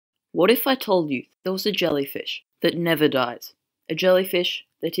What if I told you there was a jellyfish that never dies? A jellyfish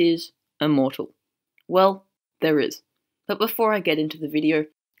that is immortal? Well, there is. But before I get into the video,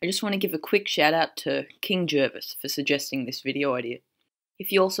 I just want to give a quick shout out to King Jervis for suggesting this video idea.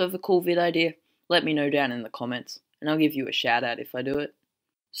 If you also have a cool vid idea, let me know down in the comments, and I'll give you a shout out if I do it.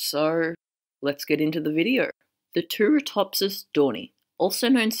 So, let's get into the video. The Turritopsis dohrnii, also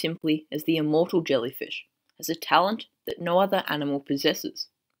known simply as the immortal jellyfish, has a talent that no other animal possesses: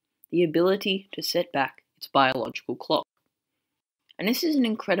 the ability to set back its biological clock. And this is an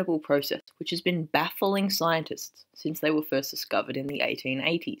incredible process which has been baffling scientists since they were first discovered in the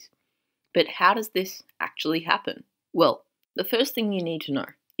 1880s. But how does this actually happen? Well, the first thing you need to know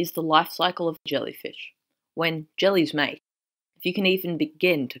is the life cycle of a jellyfish. When jellies mate, if you can even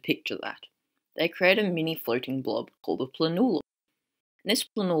begin to picture that, they create a mini floating blob called a planula. And this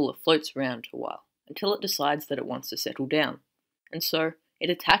planula floats around a while until it decides that it wants to settle down, and so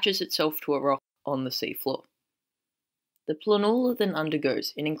it attaches itself to a rock on the seafloor. The planula then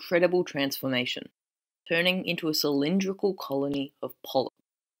undergoes an incredible transformation, turning into a cylindrical colony of polyps,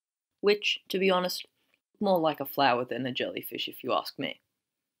 which, to be honest, look more like a flower than a jellyfish if you ask me.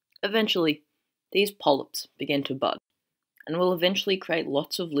 Eventually, these polyps begin to bud, and will eventually create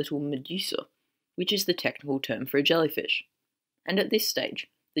lots of little medusa, which is the technical term for a jellyfish. And at this stage,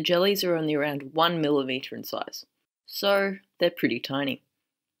 the jellies are only around 1 millimeter in size, so they're pretty tiny.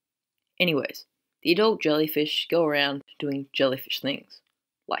 Anyways, the adult jellyfish go around doing jellyfish things,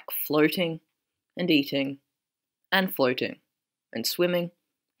 like floating, and eating, and floating, and swimming,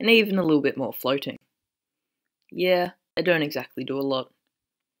 and even a little bit more floating. Yeah, they don't exactly do a lot.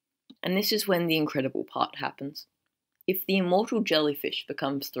 And this is when the incredible part happens. If the immortal jellyfish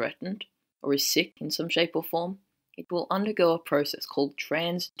becomes threatened, or is sick in some shape or form, it will undergo a process called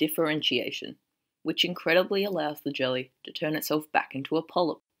transdifferentiation, which incredibly allows the jelly to turn itself back into a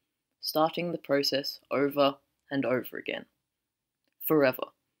polyp, starting the process over and over again.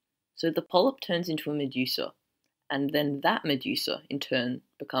 Forever. So the polyp turns into a medusa, and then that medusa in turn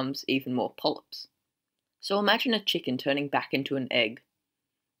becomes even more polyps. So imagine a chicken turning back into an egg.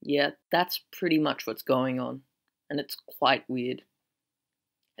 Yeah, that's pretty much what's going on, and it's quite weird.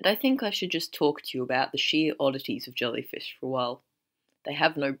 And I think I should just talk to you about the sheer oddities of jellyfish for a while. They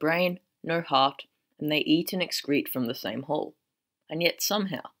have no brain, no heart, and they eat and excrete from the same hole. And yet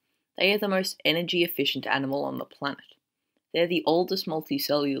somehow, they are the most energy-efficient animal on the planet. They're the oldest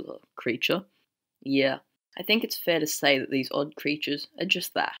multicellular creature. Yeah, I think it's fair to say that these odd creatures are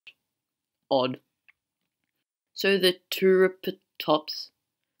just that. Odd. So the Turritopsis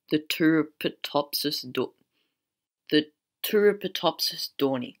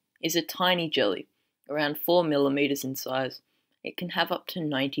dohrnii is a tiny jelly, around 4 millimeters in size. It can have up to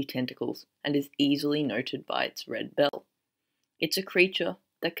 90 tentacles and is easily noted by its red bell. It's a creature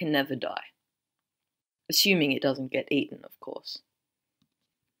that can never die. Assuming it doesn't get eaten, of course.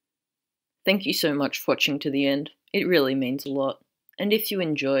 Thank you so much for watching to the end. It really means a lot. And if you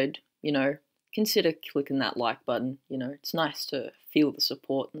enjoyed, consider clicking that like button. It's nice to feel the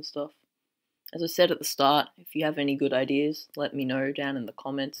support and stuff. As I said at the start, if you have any good ideas, let me know down in the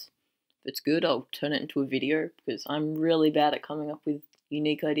comments. If it's good, I'll turn it into a video, because I'm really bad at coming up with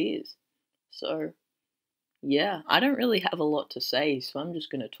unique ideas. So, yeah, I don't really have a lot to say, so I'm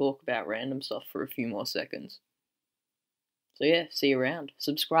just going to talk about random stuff for a few more seconds. So yeah, see you around.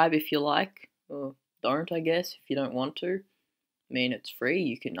 Subscribe if you like, or don't, I guess, if you don't want to. I mean, it's free,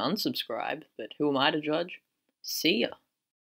 you can unsubscribe, but who am I to judge? See ya.